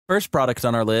First product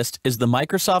on our list is the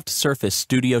Microsoft Surface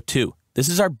Studio 2. This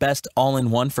is our best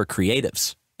all-in-one for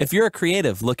creatives. If you're a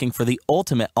creative looking for the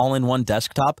ultimate all-in-one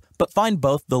desktop, but find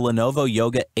both the Lenovo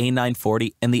Yoga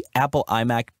A940 and the Apple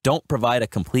iMac don't provide a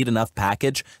complete enough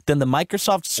package, then the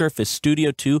Microsoft Surface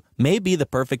Studio 2 may be the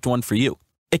perfect one for you.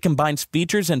 It combines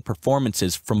features and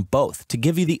performances from both to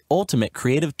give you the ultimate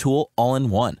creative tool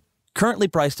all-in-one. Currently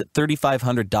priced at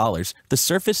 $3,500, the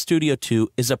Surface Studio 2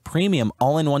 is a premium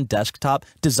all-in-one desktop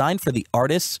designed for the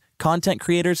artists, content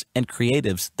creators, and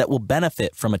creatives that will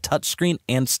benefit from a touchscreen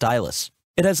and stylus.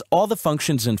 It has all the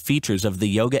functions and features of the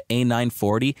Yoga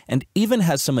A940 and even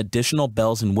has some additional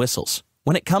bells and whistles.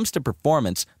 When it comes to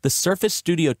performance, the Surface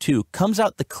Studio 2 comes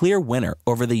out the clear winner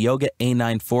over the Yoga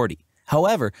A940.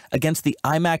 However, against the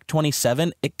iMac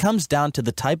 27, it comes down to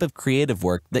the type of creative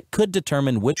work that could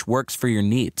determine which works for your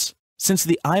needs. Since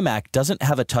the iMac doesn't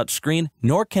have a touchscreen,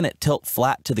 nor can it tilt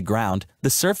flat to the ground,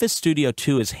 the Surface Studio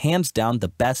 2 is hands down the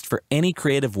best for any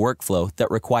creative workflow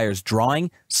that requires drawing,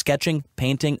 sketching,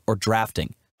 painting, or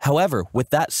drafting. However,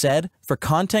 with that said, for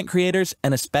content creators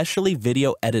and especially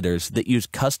video editors that use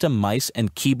custom mice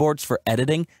and keyboards for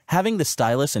editing, having the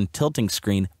stylus and tilting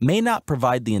screen may not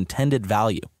provide the intended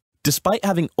value. Despite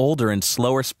having older and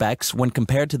slower specs when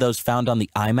compared to those found on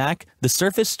the iMac, the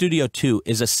Surface Studio 2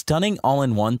 is a stunning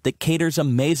all-in-one that caters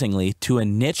amazingly to a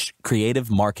niche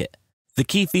creative market. The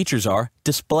key features are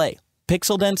display.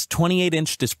 Pixel-dense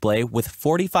 28-inch display with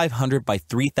 4500 by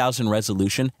 3000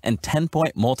 resolution and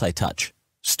 10-point multi-touch.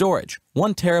 Storage,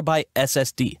 1TB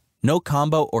SSD, no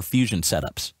combo or fusion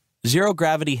setups.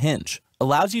 Zero-gravity hinge.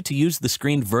 Allows you to use the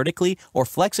screen vertically or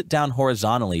flex it down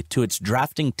horizontally to its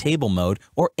drafting table mode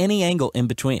or any angle in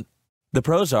between. The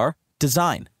pros are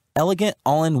design, elegant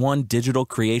all-in-one digital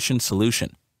creation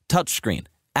solution, touchscreen,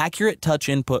 accurate touch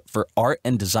input for art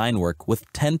and design work with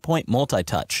 10-point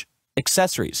multi-touch,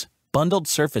 accessories, bundled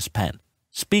Surface Pen,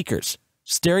 speakers,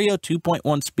 stereo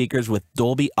 2.1 speakers with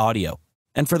Dolby Audio.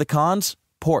 And for the cons,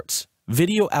 ports,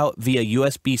 video out via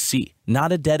USB-C,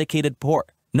 not a dedicated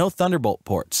port, no Thunderbolt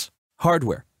ports.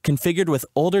 Hardware, configured with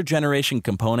older generation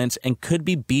components and could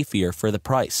be beefier for the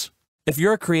price. If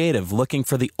you're a creative looking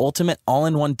for the ultimate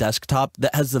all-in-one desktop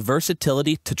that has the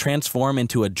versatility to transform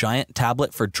into a giant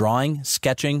tablet for drawing,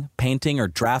 sketching, painting, or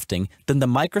drafting, then the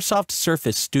Microsoft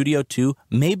Surface Studio 2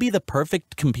 may be the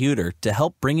perfect computer to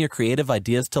help bring your creative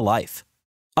ideas to life.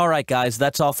 Alright guys,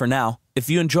 that's all for now. If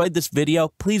you enjoyed this video,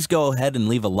 please go ahead and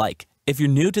leave a like. If you're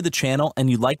new to the channel and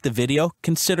you like the video,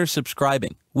 consider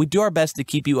subscribing. We do our best to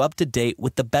keep you up to date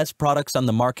with the best products on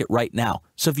the market right now,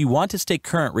 so if you want to stay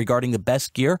current regarding the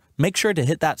best gear, make sure to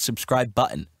hit that subscribe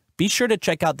button. Be sure to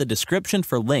check out the description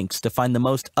for links to find the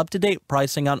most up-to-date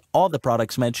pricing on all the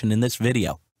products mentioned in this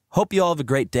video. Hope you all have a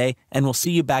great day, and we'll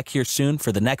see you back here soon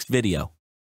for the next video.